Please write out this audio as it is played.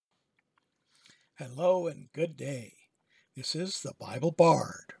Hello and good day. This is the Bible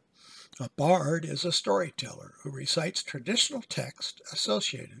Bard. A bard is a storyteller who recites traditional text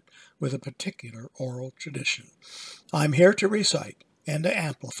associated with a particular oral tradition. I'm here to recite and to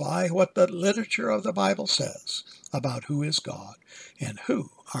amplify what the literature of the Bible says about who is God and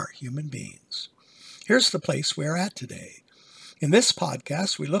who are human beings. Here's the place we're at today. In this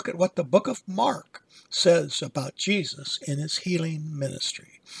podcast, we look at what the book of Mark says about Jesus in his healing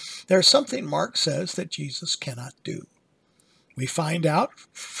ministry. There's something Mark says that Jesus cannot do. We find out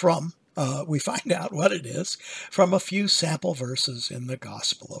what it is from a few sample verses in the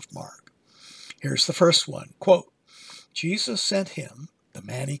Gospel of Mark. Here's the first one. Quote, Jesus sent him, the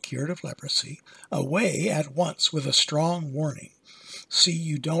man he cured of leprosy, away at once with a strong warning. See,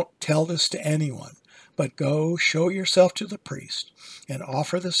 you don't tell this to anyone, but go show yourself to the priest and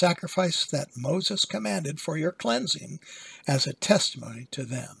offer the sacrifice that Moses commanded for your cleansing as a testimony to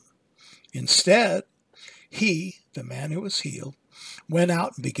them. Instead, he, the man who was healed, went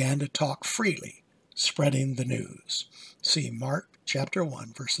out and began to talk freely, spreading the news. See Mark chapter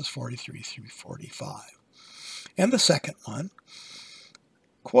 1, verses 43 through 45. And the second one,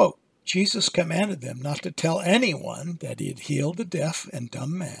 quote, Jesus commanded them not to tell anyone that he had healed the deaf and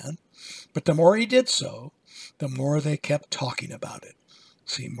dumb man, but the more he did so, the more they kept talking about it.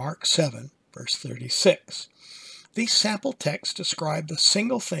 See Mark 7, verse 36. These sample texts describe the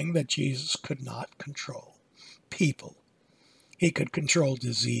single thing that Jesus could not control: people. He could control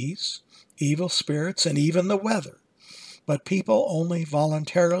disease, evil spirits, and even the weather, but people only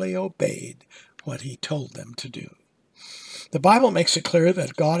voluntarily obeyed what he told them to do. The Bible makes it clear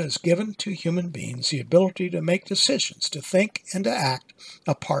that God has given to human beings the ability to make decisions, to think and to act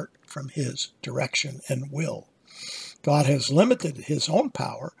apart from his direction and will. God has limited his own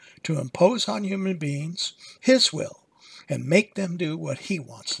power to impose on human beings his will and make them do what he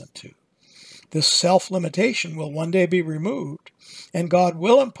wants them to. This self-limitation will one day be removed, and God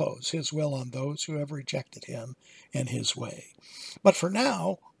will impose his will on those who have rejected him and his way. But for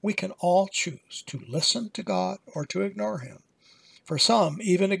now, we can all choose to listen to God or to ignore him. For some,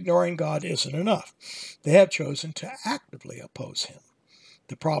 even ignoring God isn't enough. They have chosen to actively oppose him.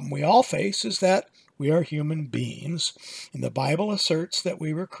 The problem we all face is that we are human beings, and the Bible asserts that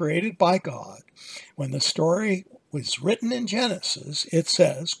we were created by God. When the story was written in Genesis, it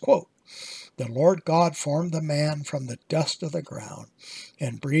says, quote, the Lord God formed the man from the dust of the ground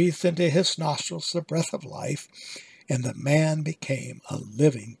and breathed into his nostrils the breath of life, and the man became a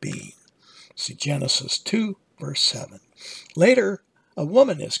living being. See Genesis 2, verse 7. Later, a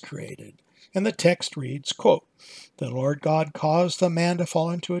woman is created, and the text reads, quote, the Lord God caused the man to fall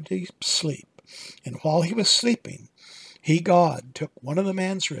into a deep sleep, and while he was sleeping, he, God, took one of the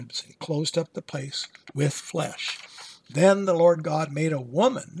man's ribs and closed up the place with flesh. Then the Lord God made a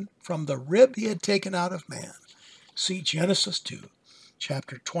woman from the rib he had taken out of man. See Genesis 2,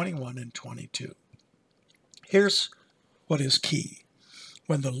 chapter 21 and 22. Here's what is key.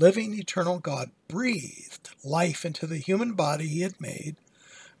 When the living, eternal God breathed life into the human body he had made,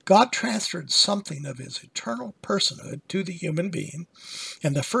 God transferred something of his eternal personhood to the human being,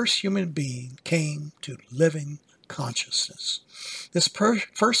 and the first human being came to living consciousness. This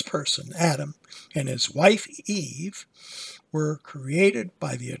first person, Adam, and his wife Eve, were created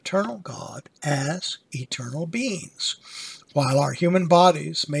by the eternal God as eternal beings. While our human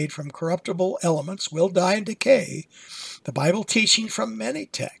bodies, made from corruptible elements, will die and decay, the Bible teaching from many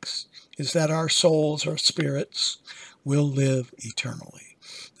texts is that our souls or spirits will live eternally.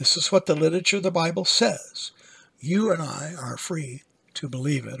 This is what the literature of the Bible says. You and I are free to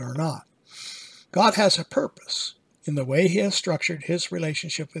believe it or not. God has a purpose in the way he has structured his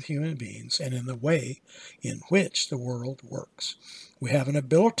relationship with human beings and in the way in which the world works. We have an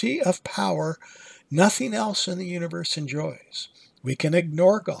ability of power nothing else in the universe enjoys. We can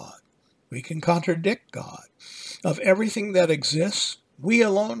ignore God. We can contradict God. Of everything that exists, we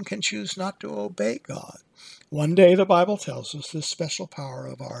alone can choose not to obey God. One day, the Bible tells us, this special power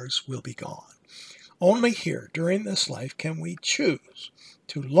of ours will be gone. Only here, during this life, can we choose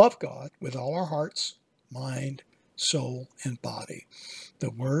to love God with all our hearts, mind, soul, and body.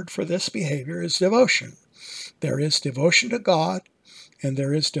 The word for this behavior is devotion. There is devotion to God, and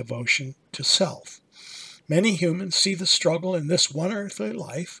there is devotion to self. Many humans see the struggle in this one earthly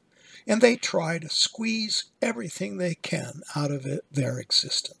life, and they try to squeeze everything they can out of their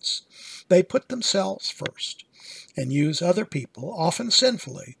existence. They put themselves first and use other people, often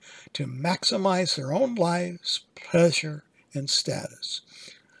sinfully, to maximize their own lives, pleasure, and status.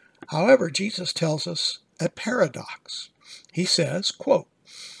 However, Jesus tells us a paradox. He says, quote,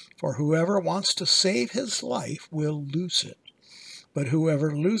 for whoever wants to save his life will lose it, but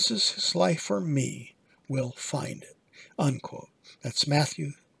whoever loses his life for me will find it." Unquote. That's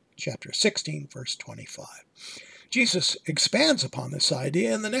Matthew chapter 16, verse 25. Jesus expands upon this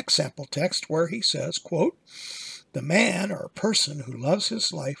idea in the next sample text where he says, quote, "The man or person who loves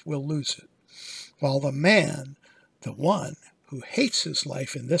his life will lose it, while the one who hates his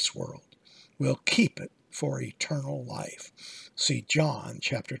life in this world, will keep it for eternal life." See John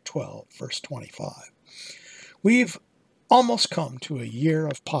chapter 12, verse 25. We've almost come to a year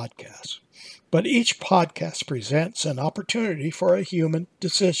of podcasts, but each podcast presents an opportunity for a human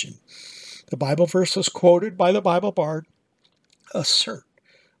decision. The Bible verses quoted by the Bible Bard assert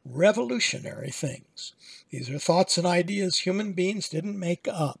revolutionary things. These are thoughts and ideas human beings didn't make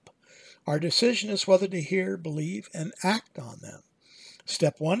up. Our decision is whether to hear, believe, and act on them.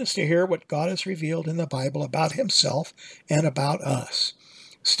 Step one is to hear what God has revealed in the Bible about himself and about us.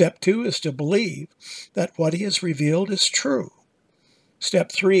 Step two is to believe that what he has revealed is true.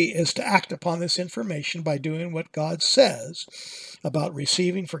 Step three is to act upon this information by doing what God says about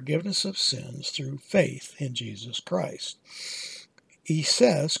receiving forgiveness of sins through faith in Jesus Christ. He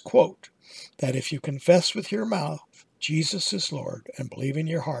says, quote, that if you confess with your mouth Jesus is Lord and believe in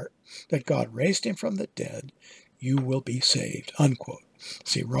your heart that God raised him from the dead, you will be saved. Unquote.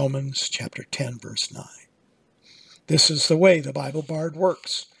 See Romans chapter 10, verse 9. This is the way the Bible Bard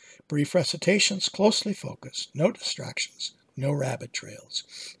works. Brief recitations, closely focused, no distractions, no rabbit trails.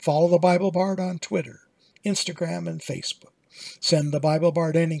 Follow the Bible Bard on Twitter, Instagram, and Facebook. Send the Bible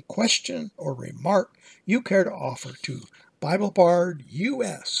Bard any question or remark you care to offer to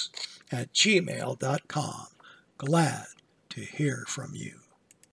BibleBardUS@gmail.com. Glad to hear from you.